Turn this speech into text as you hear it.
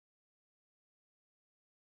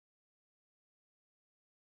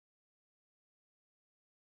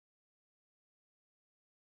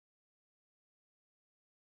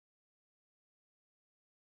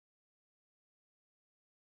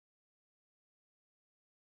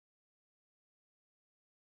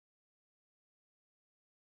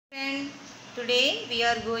Friend, today we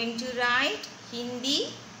are going to write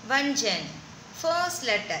Hindi Vanjan. First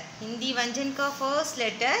letter. Hindi Vanjan ka first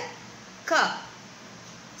letter Ka.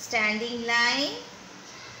 Standing line.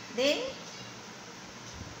 Then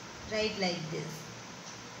write like this.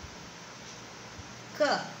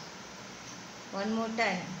 Ka. One more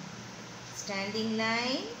time. Standing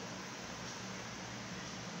line.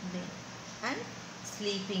 Then and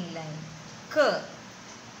sleeping line. Ka.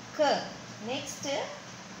 Ka. Next.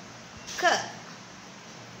 Ka.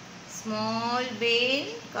 Small vein,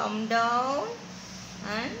 come down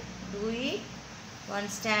and do it. One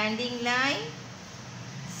standing line,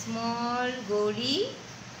 small godi,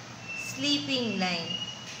 sleeping line.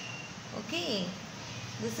 Okay,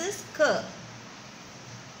 this is Ka.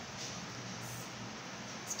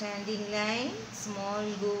 Standing line, small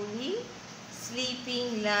godi,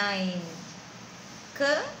 sleeping line.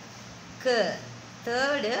 Ka, Ka.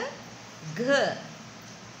 Third, Gha.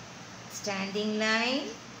 Standing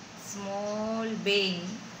line, small vein.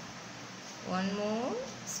 One more,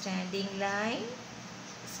 standing line,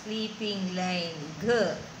 sleeping line.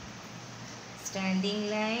 Gha.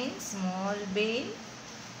 Standing line, small vein,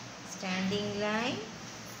 standing line,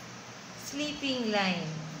 sleeping line.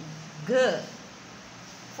 Gha.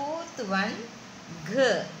 Fourth one,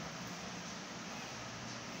 Gha.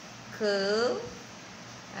 Curve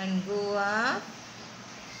and go up.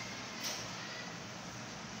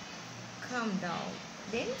 Come down,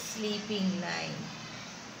 then sleeping line,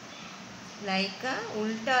 like a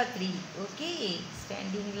ulta 3. Okay,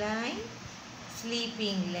 standing line,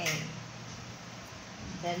 sleeping line.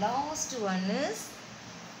 The last one is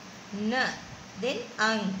Na, then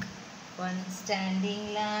Ank. One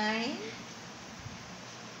standing line,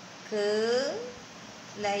 curve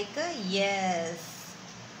like a yes,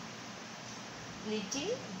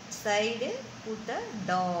 little side put a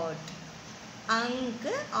dot. Ank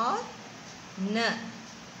or Na,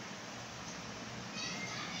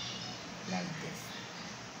 like this,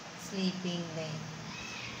 sleeping line.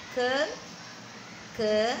 Ka,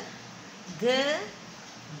 Ka, Ga,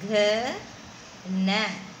 Gha, Na.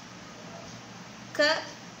 Ka,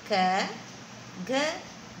 Ka, Ga,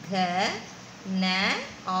 Gha, Na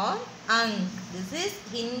or Ank. This is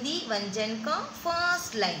Hindi Vanjan ka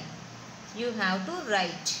first line. You have to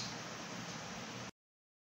write.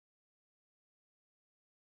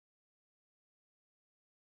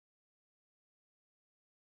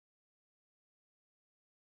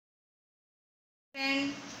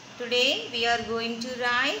 Friend, today we are going to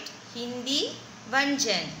write Hindi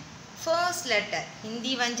Vanjan. First letter.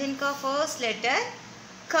 Hindi Vanjan ka first letter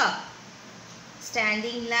Ka.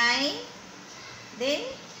 Standing line. Then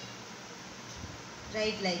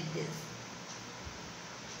write like this.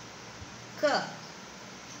 Ka.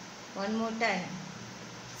 One more time.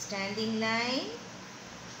 Standing line.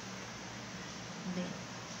 Then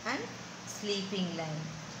and sleeping line.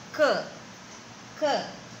 Ka. Ka.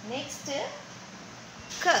 Next.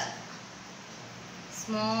 Ka.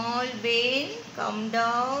 Small vein, come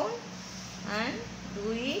down and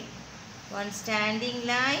do it. One standing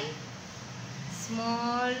line,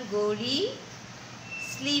 small godi,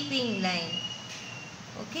 sleeping line.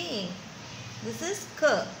 Okay, this is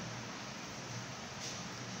Ka.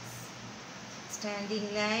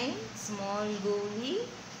 Standing line, small godi,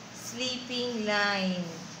 sleeping line.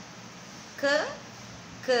 Ka,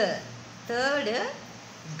 Ka. Third,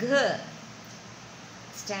 Gha.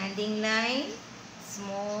 Standing line,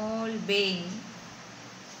 small vein.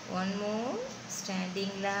 One more,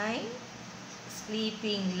 standing line,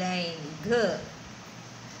 sleeping line. Gha.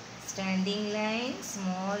 Standing line,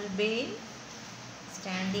 small vein,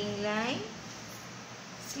 standing line,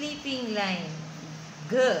 sleeping line.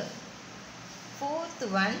 Gha. Fourth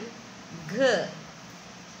one, Gha.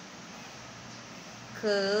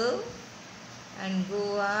 Curve and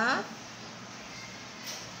go up.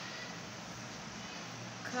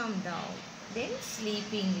 Come down, then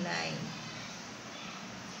sleeping line,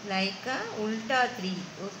 like a ulta 3.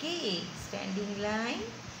 Okay, standing line,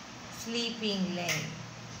 sleeping line.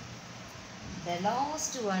 The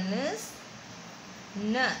last one is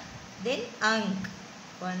Na, then Ank.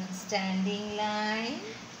 One standing line,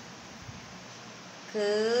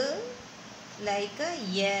 curve like a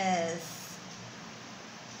yes,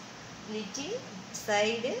 little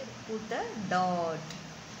side put a dot.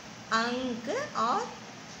 Ank or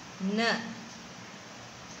Na,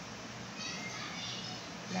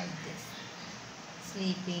 like this,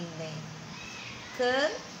 sleeping line.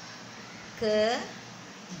 Ka, Ka,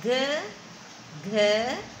 Ga,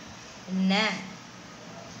 Gha, Na.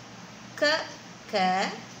 Ka,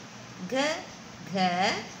 Ka, Ga,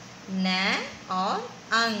 Gha, Na or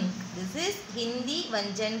Ank. This is Hindi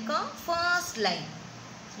Vanjan ka first line.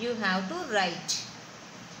 You have to write.